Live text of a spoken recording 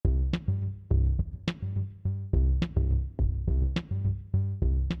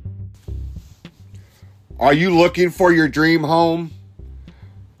Are you looking for your dream home?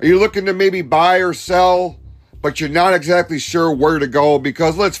 Are you looking to maybe buy or sell, but you're not exactly sure where to go?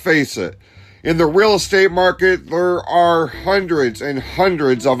 Because let's face it, in the real estate market, there are hundreds and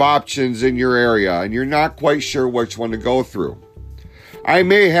hundreds of options in your area, and you're not quite sure which one to go through. I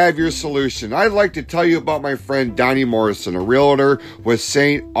may have your solution. I'd like to tell you about my friend Donnie Morrison, a realtor with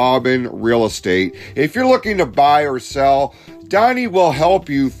St. Aubin Real Estate. If you're looking to buy or sell, Donnie will help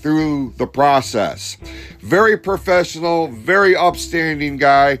you through the process. Very professional, very upstanding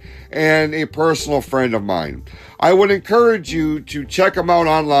guy, and a personal friend of mine. I would encourage you to check him out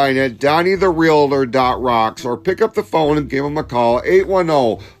online at donnietherealtor.rocks or pick up the phone and give him a call,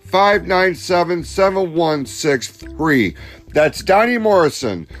 810-597-7163. That's Donnie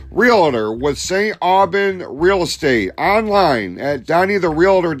Morrison, realtor with St. Aubin Real Estate, online at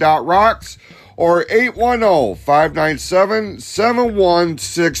donnietherealtor.rocks or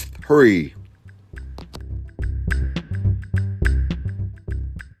 810-597-7163.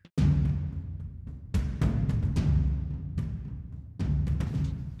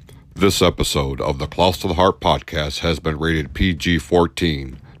 This episode of the Close to the Heart podcast has been rated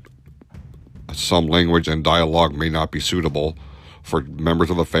PG-14. Some language and dialogue may not be suitable for members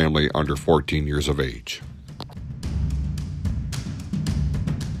of the family under 14 years of age.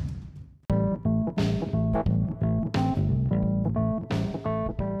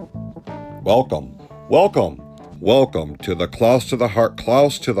 Welcome to the Close to the Heart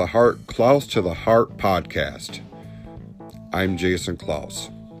podcast. I'm Jason Klaus.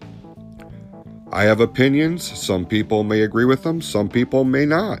 I have opinions. Some people may agree with them, some people may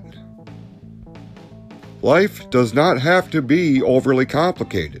not. Life does not have to be overly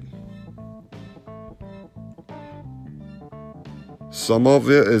complicated. Some of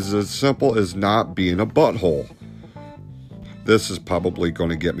it is as simple as not being a butthole. This is probably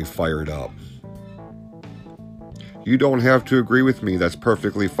going to get me fired up. You don't have to agree with me, that's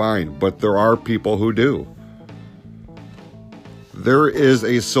perfectly fine, but there are people who do. There is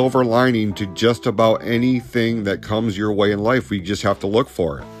a silver lining to just about anything that comes your way in life. We just have to look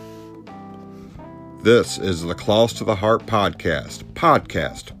for it. This is the Close to the Heart podcast.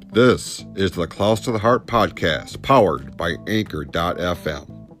 This is the Close to the Heart podcast, powered by Anchor.fm.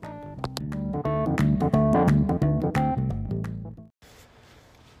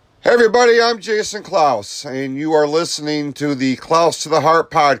 Hey everybody, I'm Jason Klaus, and you are listening to the Close to the Heart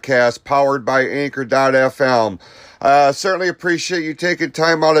podcast, powered by Anchor.fm. Certainly appreciate you taking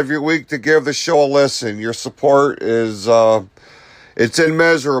time out of your week to give the show a listen. Your support is, it's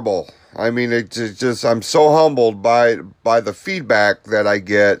immeasurable. I mean, it's just, I'm so humbled by the feedback that I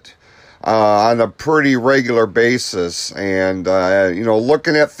get on a pretty regular basis. And,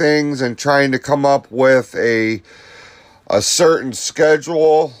 looking at things and trying to come up with a certain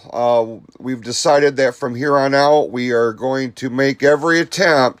schedule. We've decided that from here on out, we are going to make every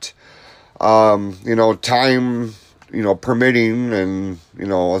attempt, time, permitting and,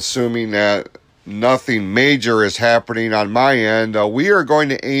 assuming that nothing major is happening on my end. We are going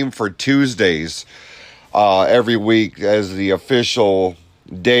to aim for Tuesdays every week as the official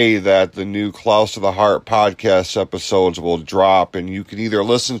day that the new Close to the Heart podcast episodes will drop. And you can either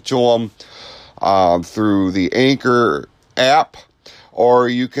listen to them through the Anchor app, or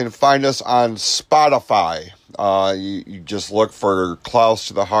you can find us on Spotify. You just look for Close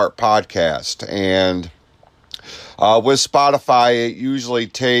to the Heart podcast. And with Spotify, it usually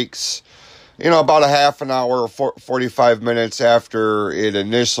takes about a half an hour or 45 minutes after it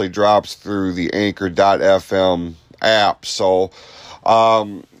initially drops through the Anchor.fm app. So,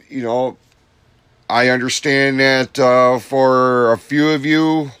 I understand that for a few of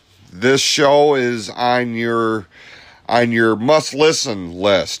you, this show is on your must-listen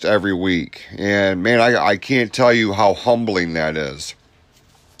list every week. And, man, I can't tell you how humbling that is.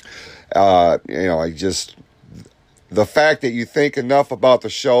 The fact that you think enough about the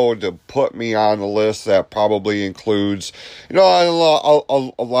show to put me on the list, that probably includes, a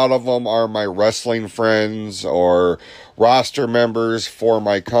lot of them are my wrestling friends or roster members for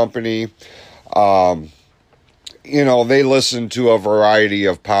my company. They listen to a variety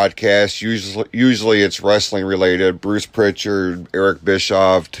of podcasts. Usually it's wrestling related. Bruce Pritchard, Eric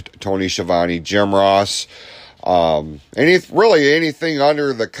Bischoff, Tony Schiavone, Jim Ross. Anything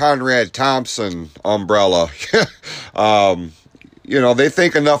under the Conrad Thompson umbrella. They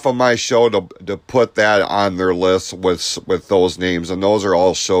think enough of my show to put that on their list with those names, and those are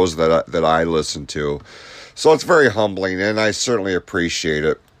all shows that I listen to. So it's very humbling, and I certainly appreciate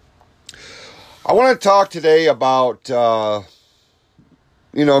it. I want to talk today about,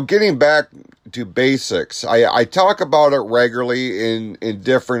 getting back to basics. I talk about it regularly in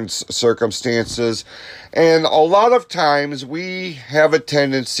different circumstances, and a lot of times we have a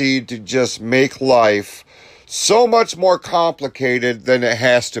tendency to just make life so much more complicated than it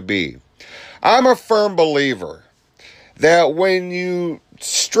has to be. I'm a firm believer that when you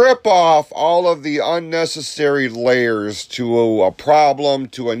strip off all of the unnecessary layers to a problem,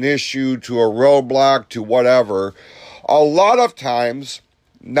 to an issue, to a roadblock, to whatever, a lot of times,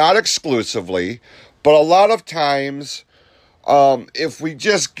 not exclusively, but a lot of times, if we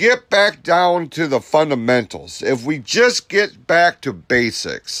just get back down to the fundamentals, if we just get back to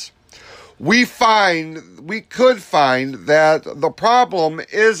basics, we could find that the problem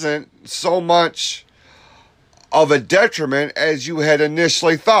isn't so much of a detriment as you had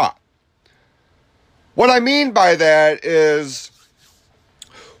initially thought. What I mean by that is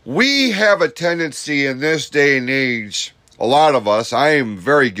we have a tendency in this day and age, a lot of us, I am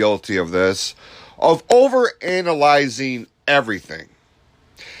very guilty of this, of overanalyzing everything.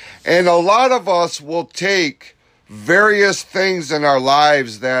 And a lot of us will take various things in our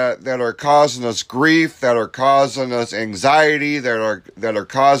lives that are causing us grief, that are causing us anxiety, that are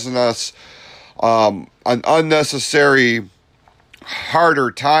causing us an unnecessary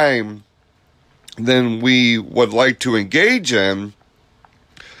harder time than we would like to engage in,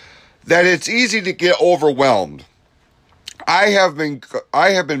 that it's easy to get overwhelmed. I have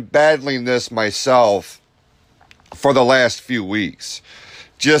been battling this myself for the last few weeks.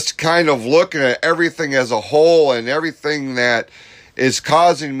 Just kind of looking at everything as a whole and everything that is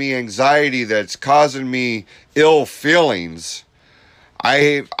causing me anxiety, that's causing me ill feelings.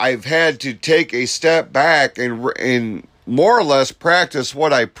 I've had to take a step back and more or less practice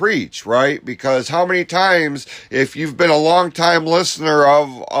what I preach, right? Because how many times, if you've been a long time listener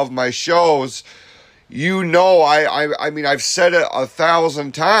of my shows, you know, I mean, I've said it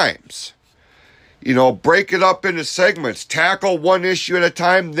 1,000 times. You know, break it up into segments, tackle one issue at a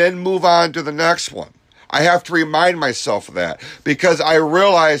time, then move on to the next one. I have to remind myself of that because I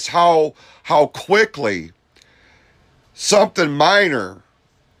realize how quickly something minor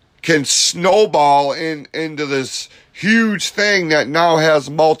can snowball into this huge thing that now has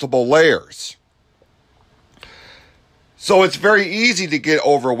multiple layers. So it's very easy to get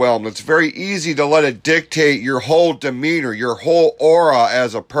overwhelmed. It's very easy to let it dictate your whole demeanor, your whole aura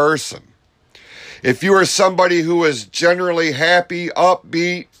as a person. If you are somebody who is generally happy,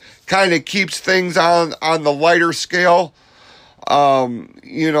 upbeat, kind of keeps things on the lighter scale,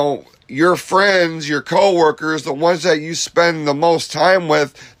 you know, your friends, your coworkers, the ones that you spend the most time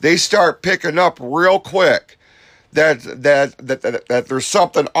with, they start picking up real quick that there's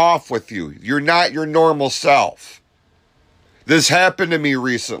something off with you. You're not your normal self. This happened to me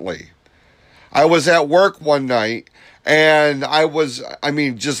recently. I was at work one night and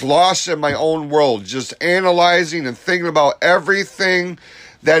just lost in my own world, just analyzing and thinking about everything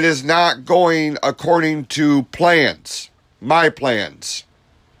that is not going according to plans, my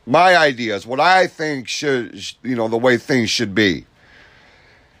ideas, what I think should, you know, the way things should be.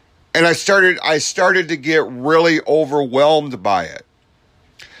 And I started to get really overwhelmed by it.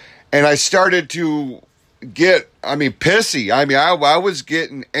 And I started to get, pissy. I was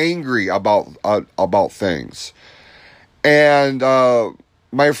getting angry about things. And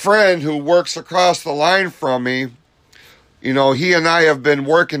my friend who works across the line from me, you know, he and I have been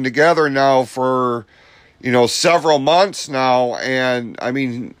working together now for, you know, several months now. And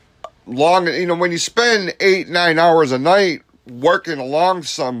long, you know, when you spend 8-9 hours a night working along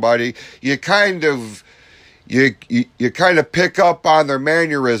somebody, you kind of pick up on their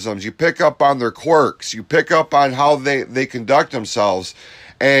mannerisms, you pick up on their quirks, you pick up on how they conduct themselves.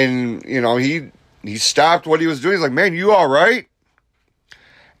 And, you know, he stopped what he was doing. He's like, "Man, you all right?"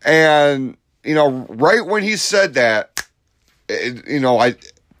 And, you know, right when he said that,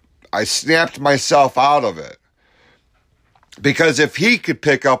 I snapped myself out of it. Because if he could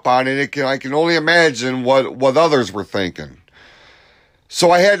pick up on it, I can only imagine what others were thinking.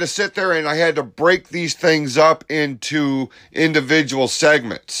 So I had to sit there and I had to break these things up into individual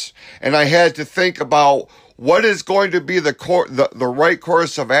segments. And I had to think about what is going to be the right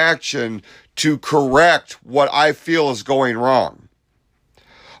course of action to correct what I feel is going wrong.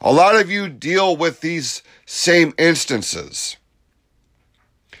 A lot of you deal with these same instances.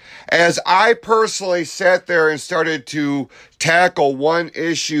 As I personally sat there and started to tackle one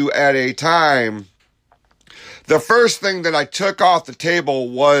issue at a time, the first thing that I took off the table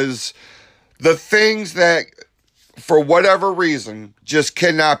was the things that, for whatever reason, just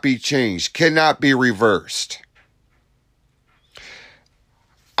cannot be changed, cannot be reversed.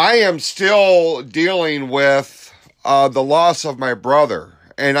 I am still dealing with the loss of my brother.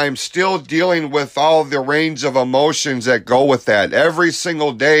 and I'm still dealing with all the range of emotions that go with that. Every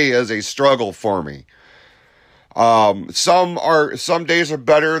single day is a struggle for me. Some days are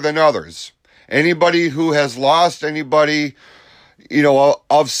better than others. Anybody who has lost anybody,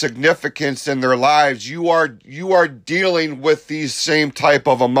 of significance in their lives, you are dealing with these same type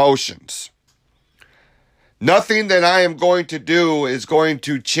of emotions. Nothing that I am going to do is going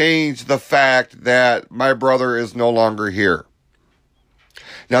to change the fact that my brother is no longer here.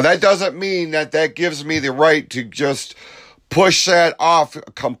 Now, that doesn't mean that gives me the right to just push that off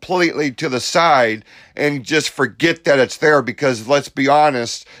completely to the side and just forget that it's there, because let's be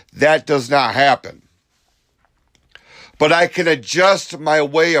honest, that does not happen. But I can adjust my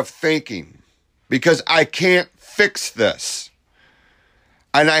way of thinking, because I can't fix this.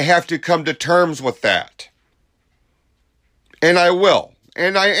 And I have to come to terms with that. And I will.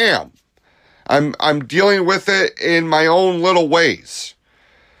 And I am. I'm dealing with it in my own little ways.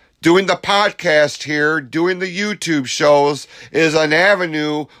 Doing the podcast here, doing the YouTube shows is an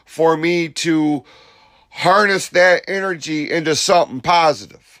avenue for me to harness that energy into something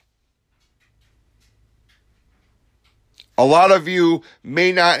positive. A lot of you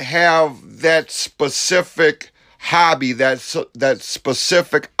may not have that specific hobby, that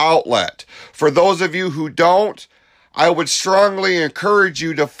specific outlet. For those of you who don't, I would strongly encourage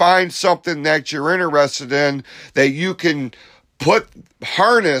you to find something that you're interested in, that you can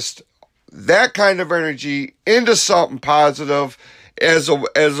harness that kind of energy into something positive as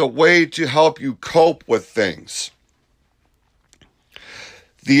a way to help you cope with things.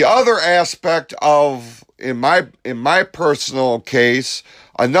 The other aspect of, in my personal case,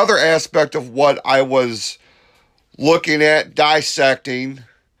 another aspect of what I was looking at, dissecting,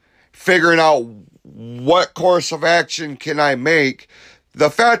 figuring out what course of action can I make, the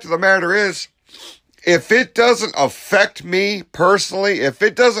fact of the matter is, if it doesn't affect me personally, if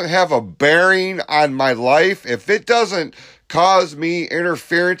it doesn't have a bearing on my life, if it doesn't cause me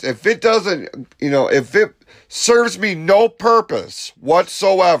interference, if it doesn't, if it serves me no purpose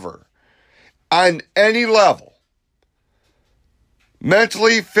whatsoever on any level,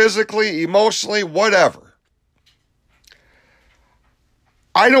 mentally, physically, emotionally, whatever,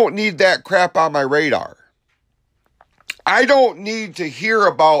 I don't need that crap on my radar. I don't need to hear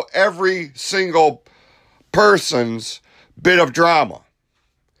about every single person's bit of drama.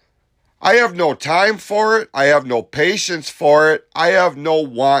 I have no time for it. I have no patience for it. I have no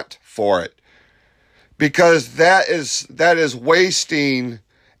want for it. Because that is wasting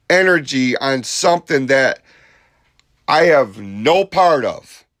energy on something that I have no part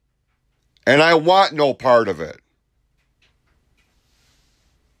of. And I want no part of it.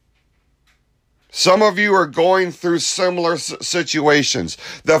 Some of you are going through similar situations.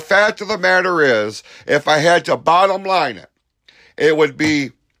 The fact of the matter is, if I had to bottom line it, it would be,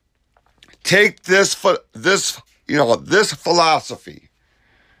 take this philosophy.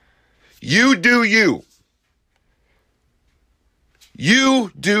 You do you.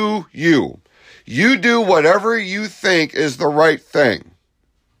 You do you. You do whatever you think is the right thing.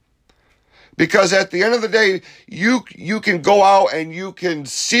 Because at the end of the day, you can go out and you can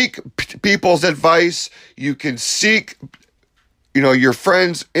seek people's advice. You can seek, your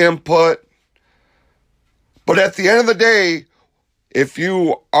friends' input. But at the end of the day, if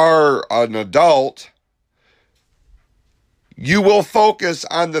you are an adult, you will focus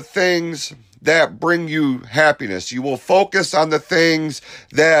on the things that bring you happiness. You will focus on the things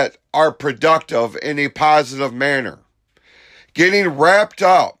that are productive in a positive manner. Getting wrapped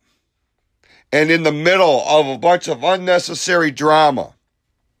up and in the middle of a bunch of unnecessary drama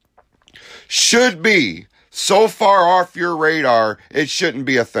should be so far off your radar, it shouldn't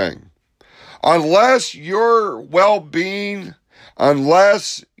be a thing. Unless your well-being,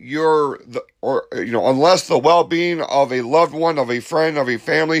 unless the well-being of a loved one, of a friend, of a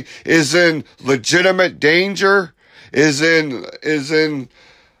family is in legitimate danger, is in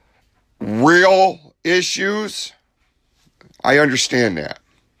real issues, I understand that.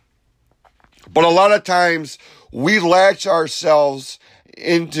 But a lot of times we latch ourselves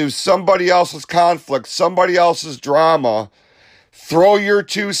into somebody else's conflict, somebody else's drama, throw your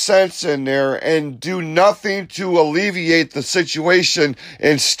 2 cents in there and do nothing to alleviate the situation.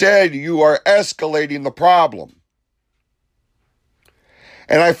 Instead, you are escalating the problem.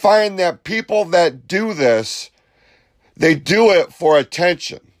 And I find that people that do this, they do it for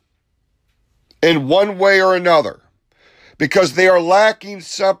attention in one way or another. Because they are lacking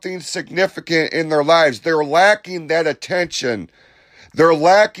something significant in their lives. They're lacking that attention. They're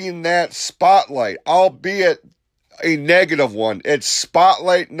lacking that spotlight, albeit a negative one. It's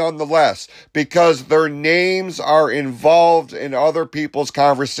spotlight nonetheless, because their names are involved in other people's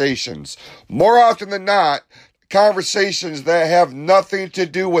conversations. More often than not, conversations that have nothing to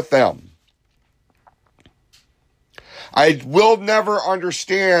do with them. I will never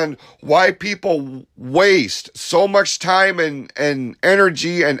understand why people waste so much time and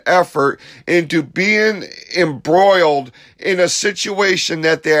energy and effort into being embroiled in a situation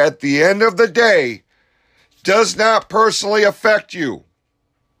that at the end of the day does not personally affect you.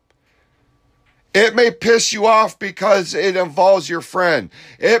 It may piss you off because it involves your friend.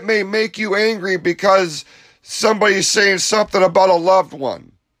 It may make you angry because somebody's saying something about a loved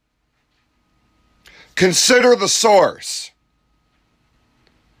one. Consider the source.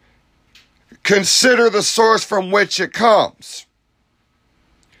 Consider the source from which it comes.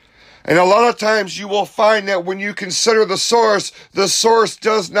 And a lot of times you will find that when you consider the source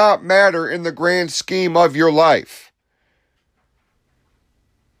does not matter in the grand scheme of your life.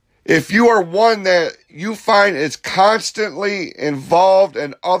 If you are one that you find is constantly involved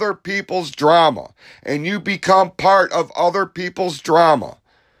in other people's drama, and you become part of other people's drama,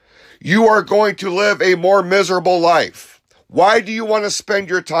 you are going to live a more miserable life. Why do you want to spend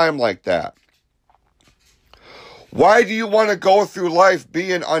your time like that? Why do you want to go through life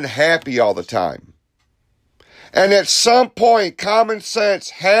being unhappy all the time? And at some point, common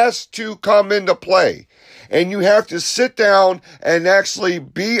sense has to come into play. And you have to sit down and actually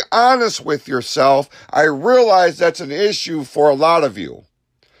be honest with yourself. I realize that's an issue for a lot of you.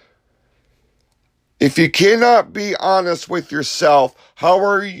 If you cannot be honest with yourself, how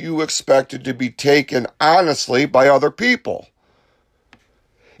are you expected to be taken honestly by other people?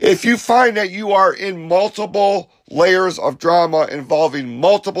 If you find that you are in multiple layers of drama involving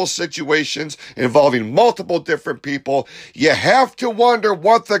multiple situations, involving multiple different people, you have to wonder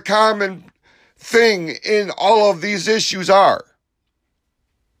what the common thing in all of these issues are.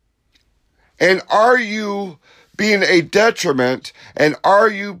 And are you being a detriment, and are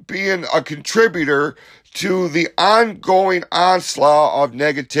you being a contributor to the ongoing onslaught of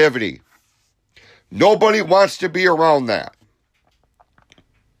negativity? Nobody wants to be around that.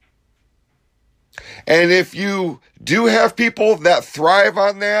 And if you do have people that thrive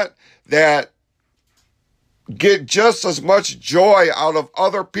on that get just as much joy out of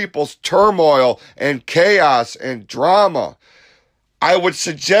other people's turmoil and chaos and drama, I would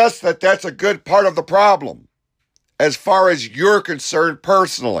suggest that that's a good part of the problem, as far as you're concerned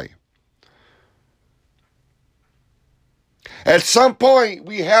personally. At some point,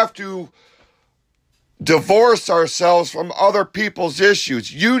 we have to divorce ourselves from other people's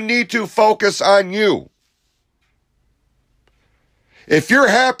issues. You need to focus on you. If your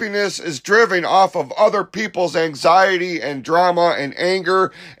happiness is driven off of other people's anxiety and drama and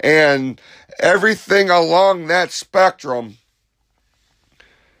anger and everything along that spectrum,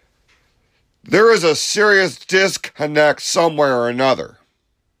 there is a serious disconnect somewhere or another.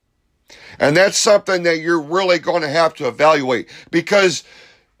 And that's something that you're really going to have to evaluate, because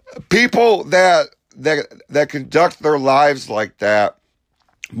people that conduct their lives like that,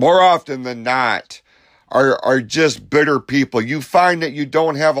 more often than not, are just bitter people. You find that you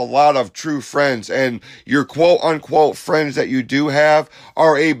don't have a lot of true friends, and your quote unquote friends that you do have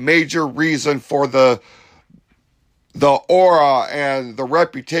are a major reason for the aura and the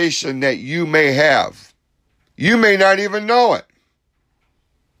reputation that you may have. You may not even know it.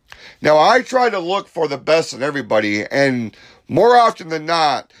 Now, I try to look for the best in everybody, and more often than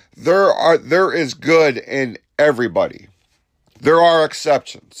not, there is good in everybody. There are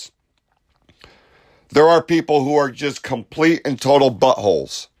exceptions. There are people who are just complete and total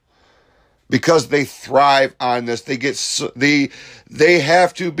buttholes because they thrive on this. They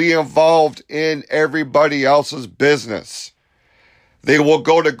have to be involved in everybody else's business. They will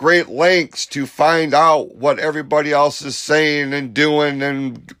go to great lengths to find out what everybody else is saying and doing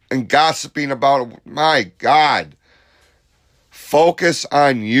and gossiping about. My God. Focus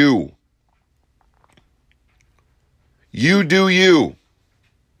on you. You do you.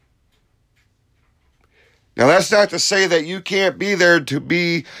 Now, that's not to say that you can't be there to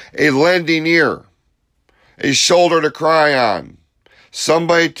be a lending ear, a shoulder to cry on,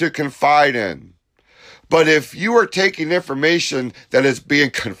 somebody to confide in. But if you are taking information that is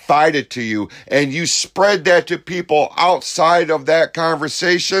being confided to you and you spread that to people outside of that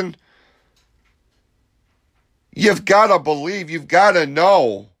conversation, you've got to believe, you've got to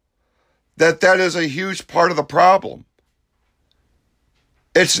know that is a huge part of the problem.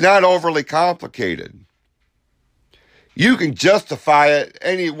 It's not overly complicated. You can justify it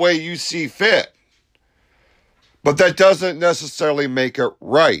any way you see fit, but that doesn't necessarily make it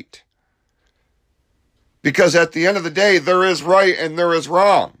right. Because at the end of the day, there is right and there is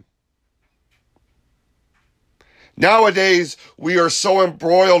wrong. Nowadays, we are so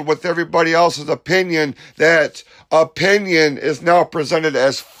embroiled with everybody else's opinion that opinion is now presented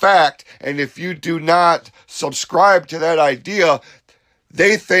as fact. And if you do not subscribe to that idea,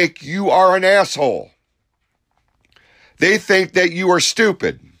 they think you are an asshole. They think that you are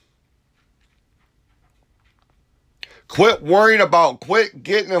stupid. Quit worrying about, quit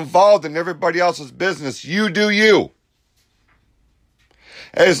getting involved in everybody else's business. You do you.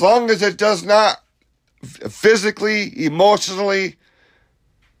 As long as it does not physically, emotionally,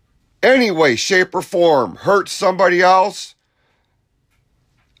 any way, shape, or form hurt somebody else,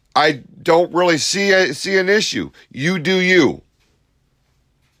 I don't really see an issue. You do you.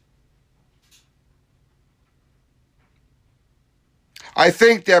 I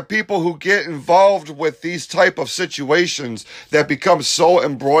think that people who get involved with these type of situations that become so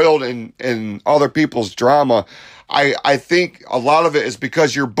embroiled in other people's drama, I think a lot of it is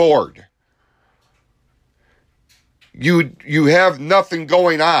because you're bored. You have nothing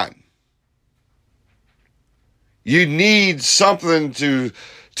going on. You need something to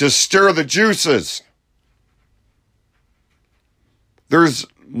stir the juices. There's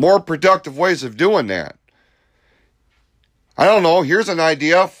more productive ways of doing that. I don't know, here's an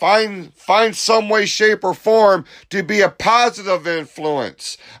idea. Find some way, shape, or form to be a positive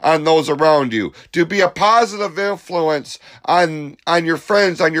influence on those around you. To be a positive influence on your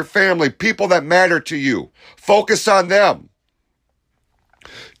friends, on your family, people that matter to you. Focus on them.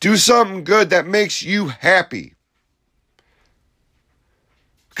 Do something good that makes you happy.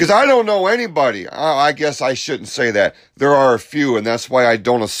 Because I don't know anybody. I guess I shouldn't say that. There are a few, and that's why I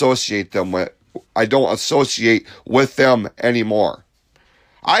don't associate with them anymore.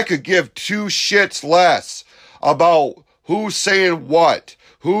 I could give two shits less about who's saying what,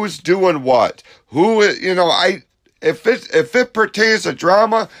 who's doing what, if it pertains to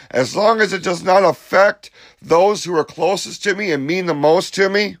drama, as long as it does not affect those who are closest to me and mean the most to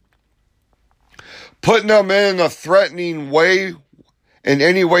me, putting them in a threatening way, in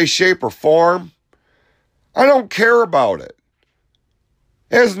any way, shape, or form, I don't care about it.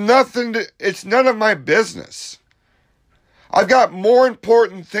 It's none of my business. I've got more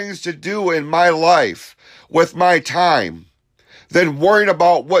important things to do in my life with my time than worrying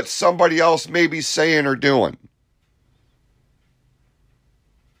about what somebody else may be saying or doing.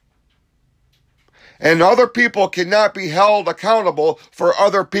 And other people cannot be held accountable for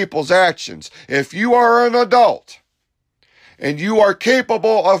other people's actions. If you are an adult and you are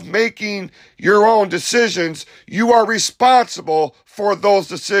capable of making your own decisions, you are responsible for those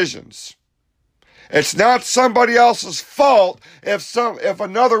decisions. It's not somebody else's fault if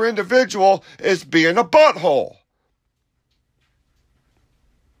another individual is being a butthole.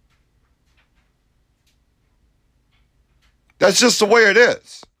 That's just the way it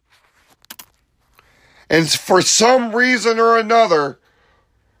is. And for some reason or another,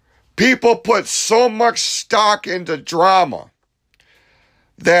 people put so much stock into drama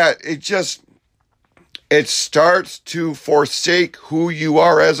that it starts to forsake who you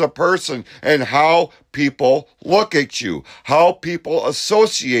are as a person and how people look at you, how people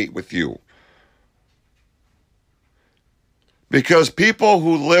associate with you. Because people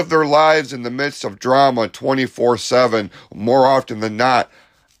who live their lives in the midst of drama 24/7, more often than not,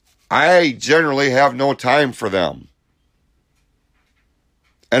 I generally have no time for them.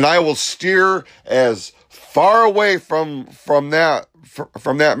 And I will steer as far away from that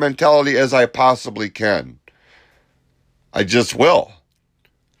mentality as I possibly can. I just will.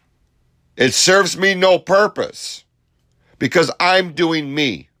 It serves me no purpose because I'm doing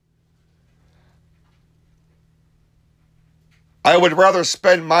me. I would rather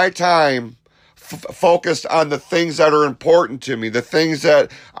spend my time focused on the things that are important to me, the things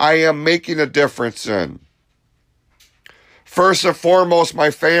that I am making a difference in. First and foremost,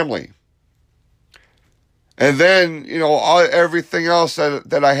 my family. And then, everything else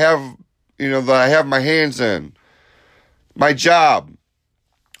that I have, that I have my hands in. My job.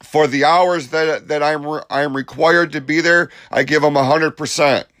 For the hours that I'm required to be there, I give them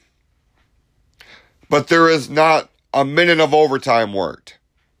 100%. But there is not a minute of overtime worked.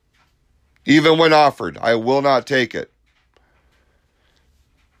 Even when offered, I will not take it.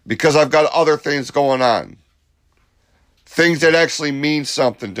 Because I've got other things going on. Things that actually mean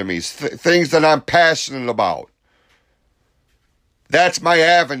something to me. Things that I'm passionate about. That's my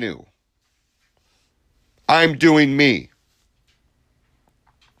avenue. I'm doing me.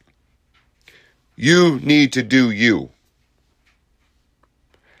 You need to do you.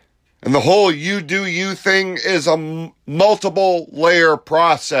 And the whole you do you thing is a multiple layer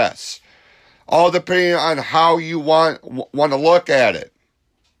process. all depending on how you want to look at it.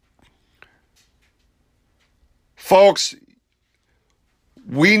 Folks,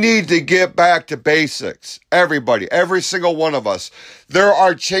 we need to get back to basics. Everybody, every single one of us. There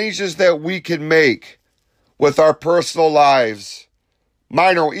are changes that we can make with our personal lives.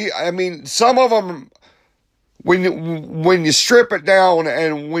 Some of them, when you strip it down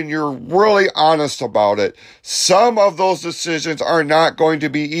and when you're really honest about it, some of those decisions are not going to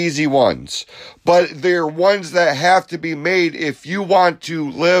be easy ones. But they're ones that have to be made if you want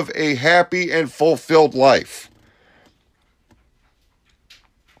to live a happy and fulfilled life.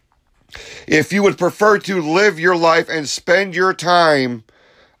 If you would prefer to live your life and spend your time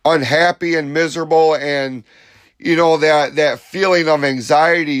unhappy and miserable and, that feeling of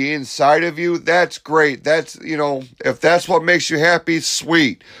anxiety inside of you, that's great. That's, if that's what makes you happy,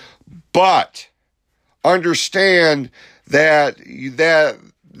 sweet. But understand that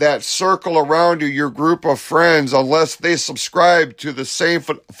circle around you, your group of friends, unless they subscribe to the same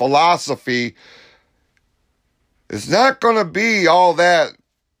philosophy, is not going to be all that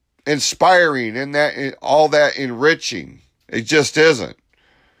inspiring and all that enriching. It just isn't.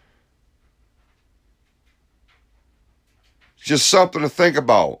 It's just something to think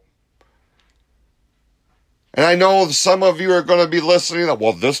about. And I know some of you are going to be listening that,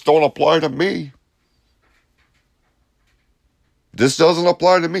 well, this don't apply to me. This doesn't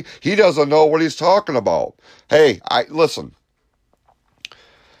apply to me. He doesn't know what he's talking about. Hey, listen.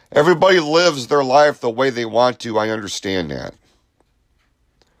 Everybody lives their life the way they want to. I understand that.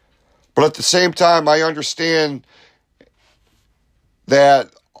 But at the same time, I understand that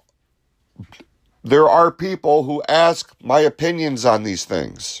there are people who ask my opinions on these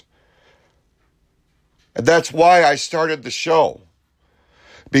things. And that's why I started the show.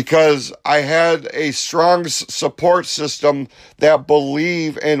 Because I had a strong support system that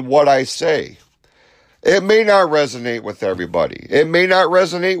believe in what I say. It may not resonate with everybody. It may not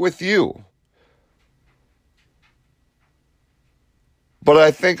resonate with you. But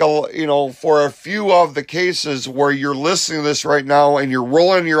I think, for a few of the cases where you're listening to this right now and you're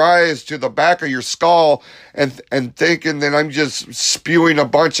rolling your eyes to the back of your skull and thinking that I'm just spewing a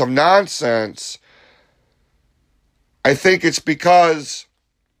bunch of nonsense, I think it's because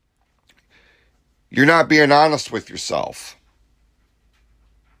you're not being honest with yourself.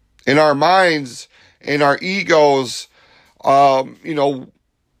 In our minds, in our egos,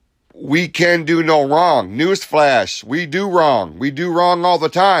 we can do no wrong. Newsflash, we do wrong. We do wrong all the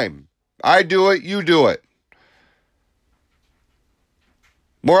time. I do it, you do it.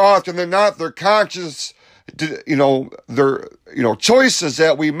 More often than not, they're conscious, they're, choices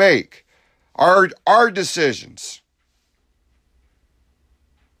that we make are our decisions.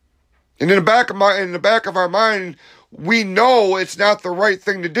 And in the back of our mind, we know it's not the right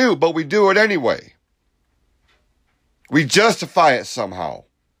thing to do, but we do it anyway. We justify it somehow.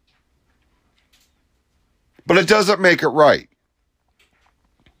 But it doesn't make it right.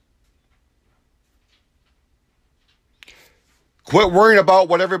 Quit worrying about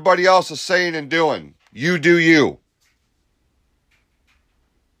what everybody else is saying and doing. You do you.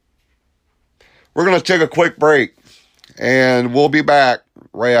 We're going to take a quick break, and we'll be back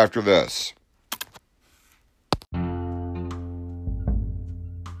right after this.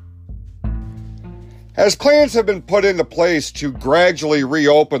 As plans have been put into place to gradually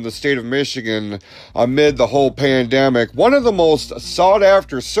reopen the state of Michigan amid the whole pandemic, one of the most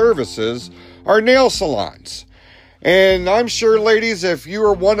sought-after services are nail salons. And I'm sure, ladies, if you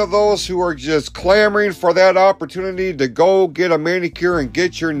are one of those who are just clamoring for that opportunity to go get a manicure and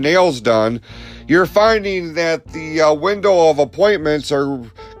get your nails done, you're finding that the window of appointments are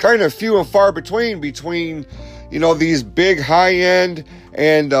kind of few and far between these big high-end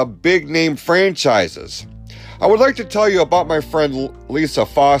and big-name franchises. I would like to tell you about my friend Lisa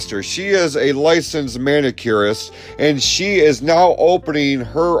Foster. She is a licensed manicurist, and she is now opening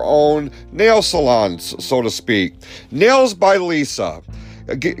her own nail salons, so to speak. Nails by Lisa.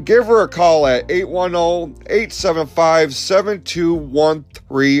 Give her a call at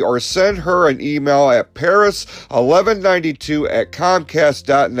 810-875-7213 or send her an email at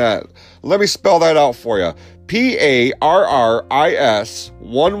paris1192@comcast.net. Let me spell that out for you.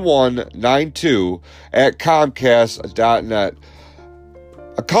 PARRIS1192@comcast.net.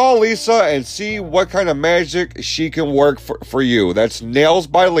 Call Lisa and see what kind of magic she can work for you. That's Nails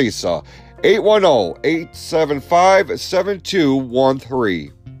by Lisa.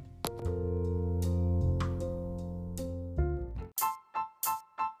 810-875-7213.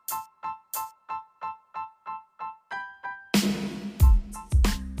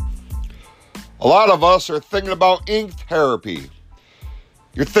 A lot of us are thinking about ink therapy.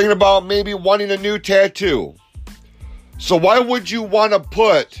 You're thinking about maybe wanting a new tattoo. So why would you want to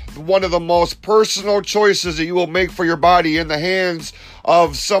put one of the most personal choices that you will make for your body in the hands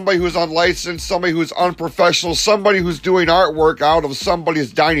of somebody who's unlicensed, somebody who's unprofessional, somebody who's doing artwork out of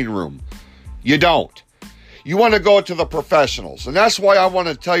somebody's dining room? You don't. You want to go to the professionals. And that's why I want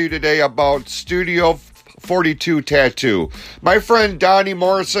to tell you today about Studio 42 Tattoo. My friend Donnie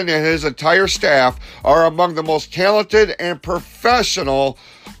Morrison and his entire staff are among the most talented and professional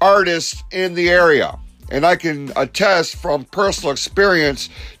artists in the area. And I can attest from personal experience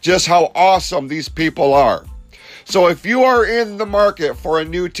just how awesome these people are. So if you are in the market for a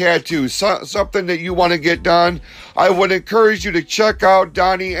new tattoo, something that you want to get done, I would encourage you to check out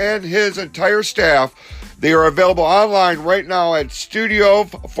Donnie and his entire staff. They are available online right now at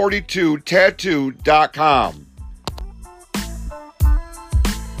studio42tattoo.com.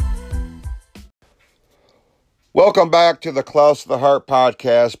 Welcome back to the Klaus of the Heart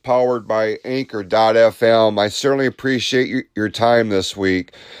podcast, powered by Anchor.fm. I certainly appreciate your time this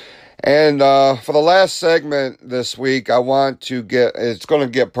week. And for the last segment this week, it's going to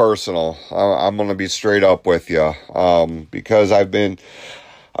get personal. I'm going to be straight up with you because I've been,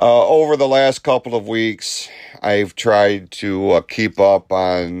 over the last couple of weeks, I've tried to keep up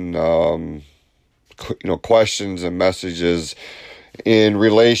on, questions and messages in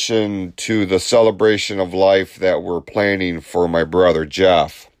relation to the celebration of life that we're planning for my brother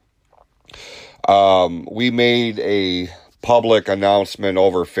Jeff. We made a public announcement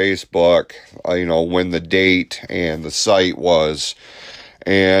over Facebook, when the date and the site was.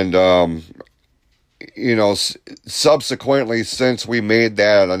 And, subsequently, since we made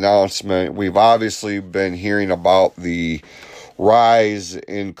that announcement, we've obviously been hearing about the rise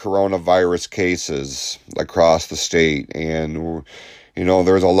in coronavirus cases across the state. And,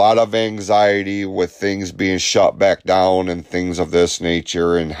 there's a lot of anxiety with things being shut back down and things of this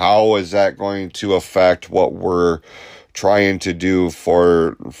nature. And how is that going to affect what we're trying to do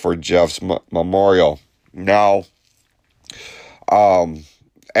for Jeff's memorial? Now,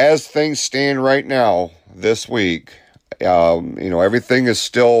 as things stand right now, this week, everything is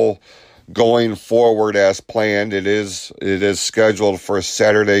still going forward as planned. It is scheduled for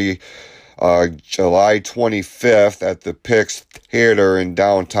Saturday, July 25th at the Pix Theater in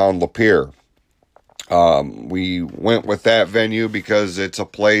downtown Lapeer. We went with that venue because it's a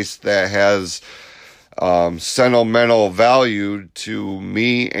place that has sentimental value to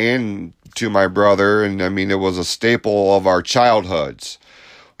me and to my brother. And it was a staple of our childhoods.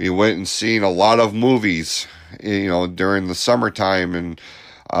 We went and seen a lot of movies, during the summertime and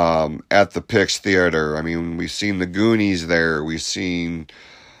at the Pix Theater. We've seen the Goonies there. We've seen,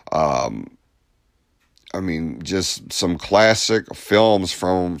 just some classic films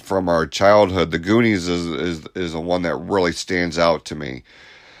from our childhood. The Goonies is the one that really stands out to me.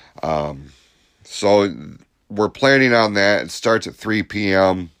 So we're planning on that. It starts at 3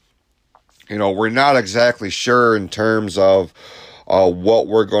 p.m. We're not exactly sure in terms of what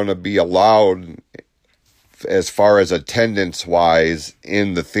we're going to be allowed as far as attendance wise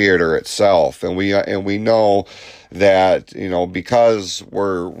in the theater itself. And we know that, because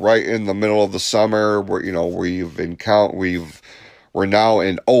we're right in the middle of the summer, we're now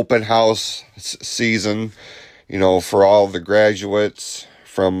in open house season, for all the graduates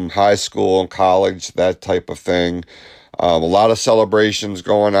from high school and college, that type of thing. A lot of celebrations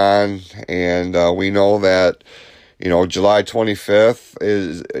going on, and we know that July 25th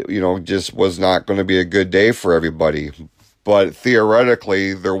is, just was not going to be a good day for everybody. But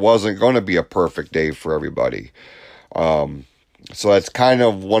theoretically, there wasn't going to be a perfect day for everybody. So that's kind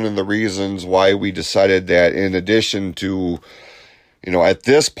of one of the reasons why we decided that in addition to, at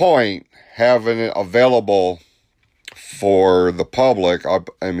this point, having it available for the public,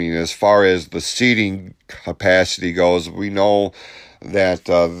 as far as the seating capacity goes, we know that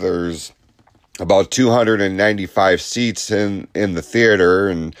there's about 295 seats in the theater,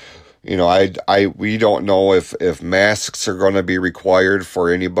 and we don't know if masks are going to be required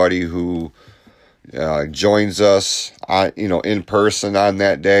for anybody who joins us in person on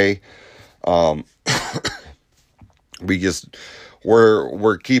that day.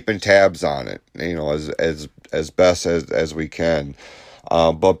 We're keeping tabs on it, as best as we can.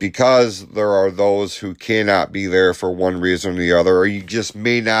 But because there are those who cannot be there for one reason or the other, or you just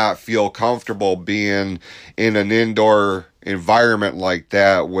may not feel comfortable being in an indoor environment like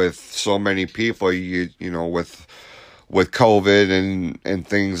that with so many people, with COVID and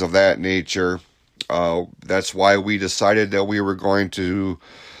things of that nature, that's why we decided that we were going to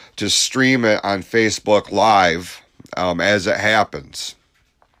stream it on Facebook Live as it happens.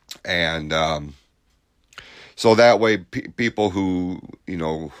 And So that way people who,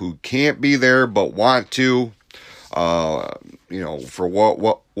 who can't be there but want to, for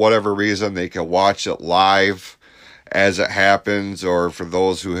whatever reason, they can watch it live as it happens, or for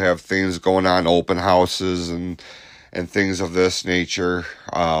those who have things going on, open houses and things of this nature,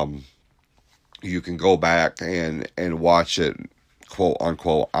 you can go back and watch it, quote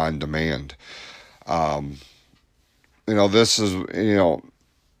unquote, on demand. This is,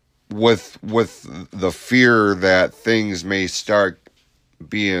 with the fear that things may start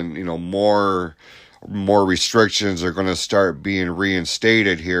being, more restrictions are going to start being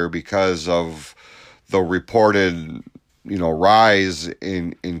reinstated here because of the reported, rise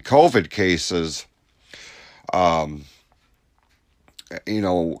in COVID cases.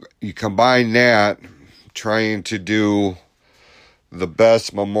 You combine that, trying to do the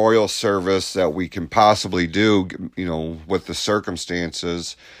best memorial service that we can possibly do, with the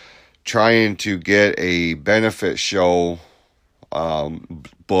circumstances, trying to get a benefit show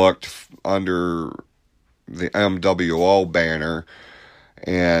booked under the MWO banner,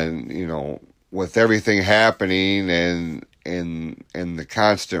 and with everything happening and the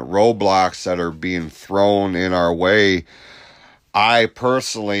constant roadblocks that are being thrown in our way, I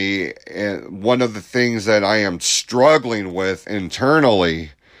personally, one of the things that I am struggling with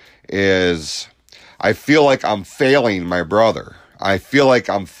internally is I feel like I'm failing my brother. I feel like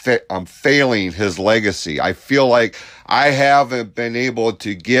I'm failing his legacy. I feel like I haven't been able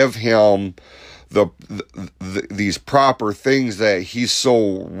to give him these proper things that he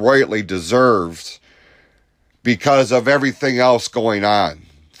so rightly deserves because of everything else going on.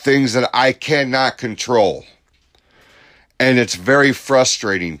 Things that I cannot control. And it's very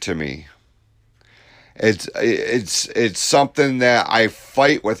frustrating to me. It's something that I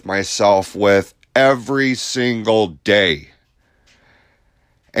fight with myself with every single day.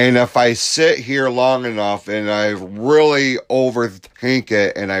 And if I sit here long enough and I really overthink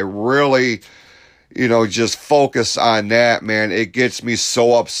it and I really, just focus on that, man, it gets me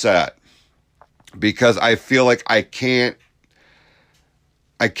so upset because I feel like I can't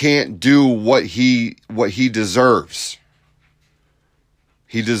do what he deserves.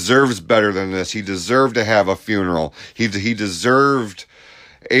 He deserves better than this. He deserved to have a funeral. He deserved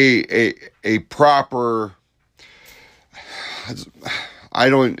a proper, I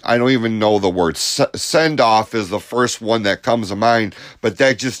don't even know the word. Send off is the first one that comes to mind, but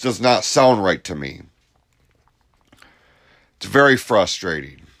that just does not sound right to me. It's very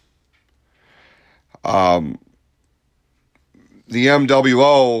frustrating. The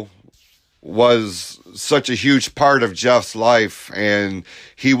MWO was such a huge part of Jeff's life, and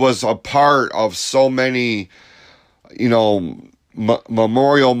he was a part of so many,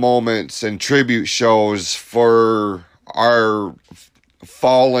 memorial moments and tribute shows for our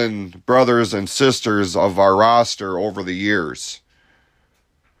fallen brothers and sisters of our roster over the years.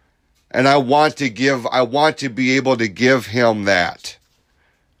 And I want to be able to give him that.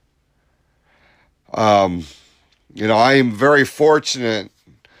 I am very fortunate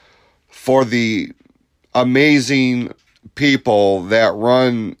for the amazing people that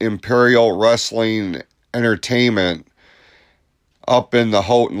run Imperial Wrestling Entertainment up in the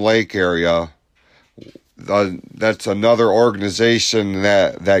Houghton Lake area. That's another organization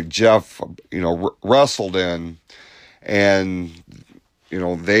that Jeff, wrestled in, and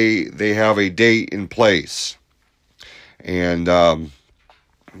they have a date in place, and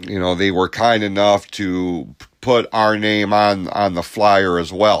they were kind enough to put our name on the flyer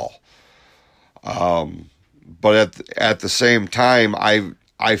as well. But at the same time,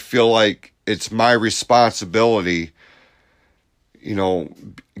 I feel like it's my responsibility,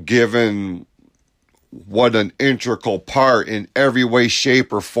 given what an integral part in every way,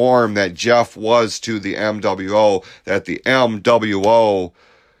 shape, or form that Jeff was to the MWO, that the MWO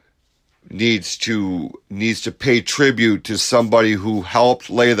needs to pay tribute to somebody who helped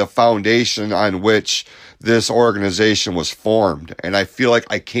lay the foundation on which this organization was formed. And I feel like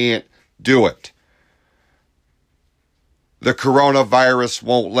I can't do it. The coronavirus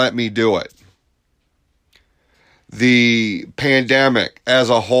won't let me do it. The pandemic as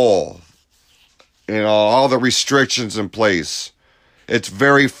a whole, all the restrictions in place, it's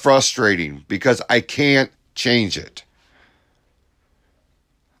very frustrating because I can't change it.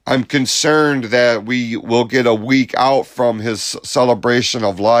 I'm concerned that we will get a week out from his celebration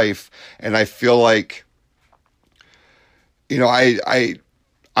of life, and I feel like, I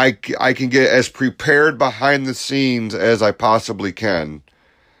can get as prepared behind the scenes as I possibly can,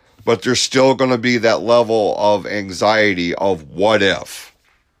 but there's still going to be that level of anxiety of what if.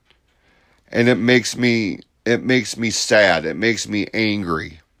 And it makes me sad. It makes me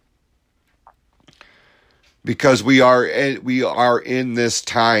angry. because we are in this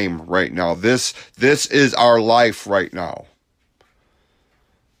time right now. This is our life right now.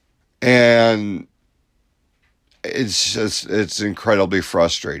 And it's incredibly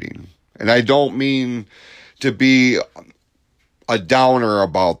frustrating. And I don't mean to be a downer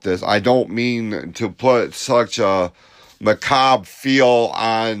about this. I don't mean to put such a macabre feel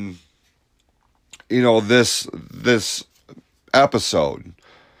on, this episode.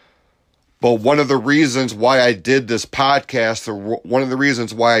 But one of the reasons why I did this podcast, or one of the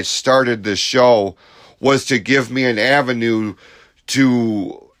reasons why I started this show, was to give me an avenue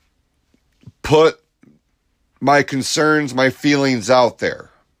to put my concerns, my feelings out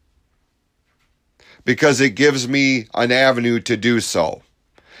there. Because it gives me an avenue to do so.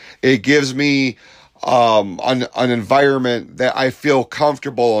 It gives me an environment that I feel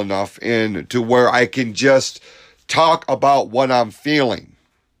comfortable enough in to where I can just talk about what I'm feeling.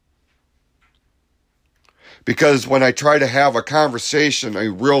 Because when I try to have a conversation, a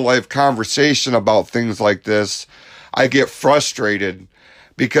real life conversation about things like this, I get frustrated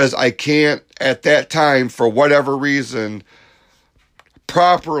because I can't, at that time, for whatever reason,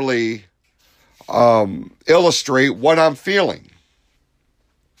 properly illustrate what I'm feeling.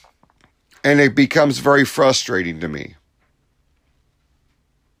 And it becomes very frustrating to me.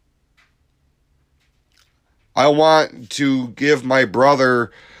 I want to give my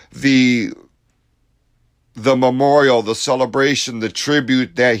brother the memorial, the celebration, the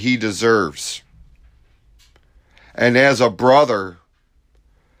tribute that he deserves. And as a brother,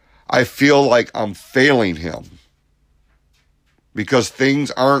 I feel like I'm failing him because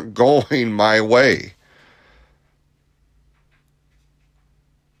things aren't going my way.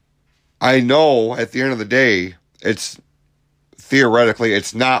 I know at the end of the day, theoretically,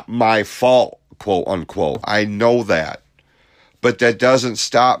 it's not my fault, quote unquote. I know that. But that doesn't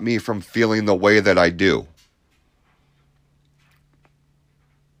stop me from feeling the way that I do.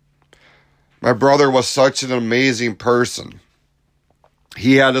 My brother was such an amazing person.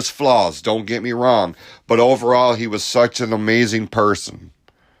 He had his flaws, don't get me wrong, but overall he was such an amazing person.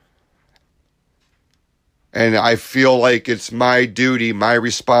 And I feel like it's my duty, my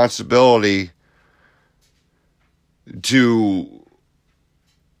responsibility to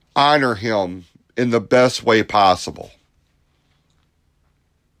honor him in the best way possible.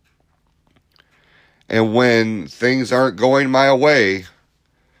 And when things aren't going my way,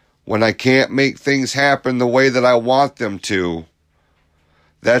 when I can't make things happen the way that I want them to,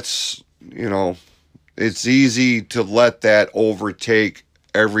 that's, it's easy to let that overtake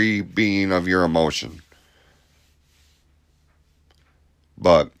every being of your emotion.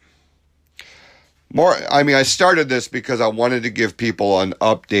 But I started this because I wanted to give people an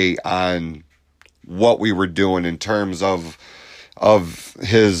update on what we were doing in terms of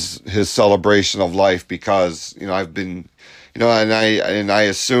his celebration of life, because, I've been, and I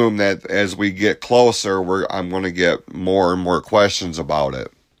assume that as we get closer, I'm going to get more and more questions about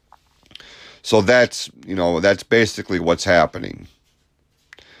it. So that's basically what's happening.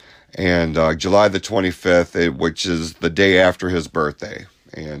 And July the 25th, which is the day after his birthday.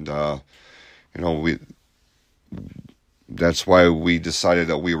 And, that's why we decided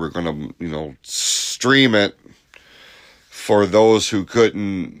that we were going to, stream it for those who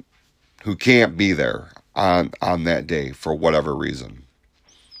can't be there on that day for whatever reason.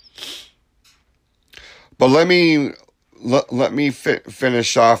 But let me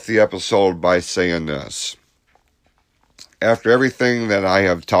finish off the episode by saying this. After everything that I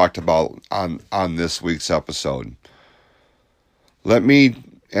have talked about on this week's episode, I've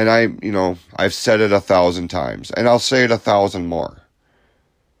said it 1,000 times, and I'll say it 1,000 more.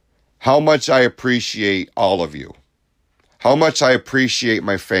 How much I appreciate all of you. How much I appreciate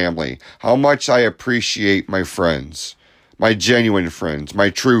my family. How much I appreciate my friends. My genuine friends. My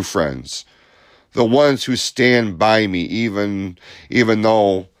true friends. The ones who stand by me even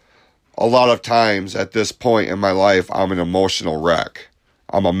though a lot of times at this point in my life, I'm an emotional wreck.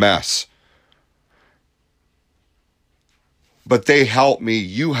 I'm a mess. But they help me,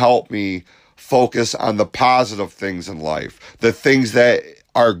 you help me focus on the positive things in life. The things that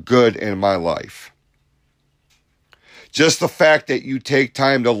are good in my life. Just the fact that you take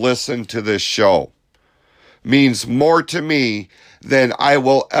time to listen to this show means more to me than I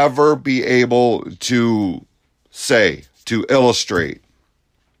will ever be able to say, to illustrate.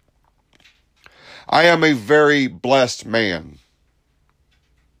 I am a very blessed man.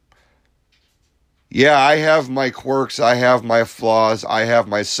 Yeah, I have my quirks, I have my flaws, I have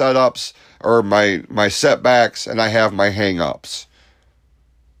my setups, or my setbacks, and I have my hang-ups.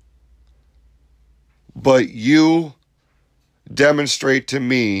 But you demonstrate to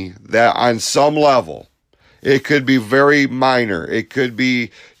me that on some level, It could be very minor. It could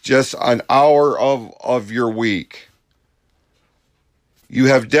be just an hour of your week. You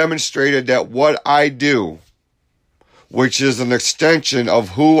have demonstrated that what I do, which is an extension of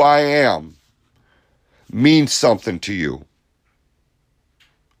who I am, means something to you.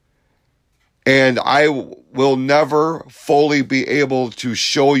 And I will never fully be able to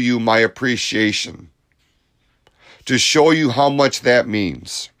show you my appreciation, to show you how much that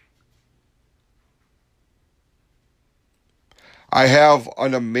means. I have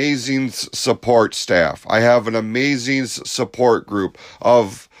an amazing support staff. I have an amazing support group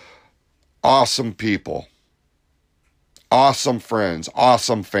of awesome people, awesome friends,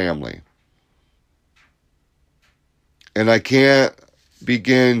 awesome family. And I can't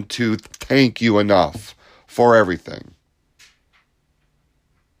begin to thank you enough for everything.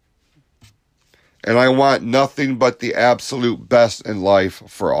 And I want nothing but the absolute best in life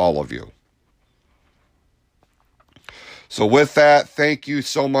for all of you. So with that, thank you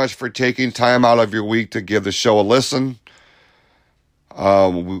so much for taking time out of your week to give the show a listen.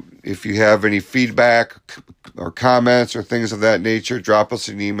 If you have any feedback or comments or things of that nature, drop us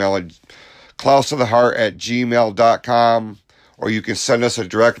an email at clousetotheheart@gmail.com, or you can send us a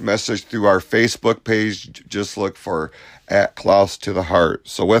direct message through our Facebook page. Just look for @ClousToTheHeart.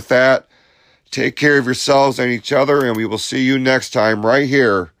 So with that, take care of yourselves and each other, and we will see you next time right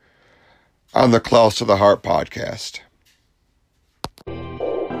here on the Close to the Heart podcast.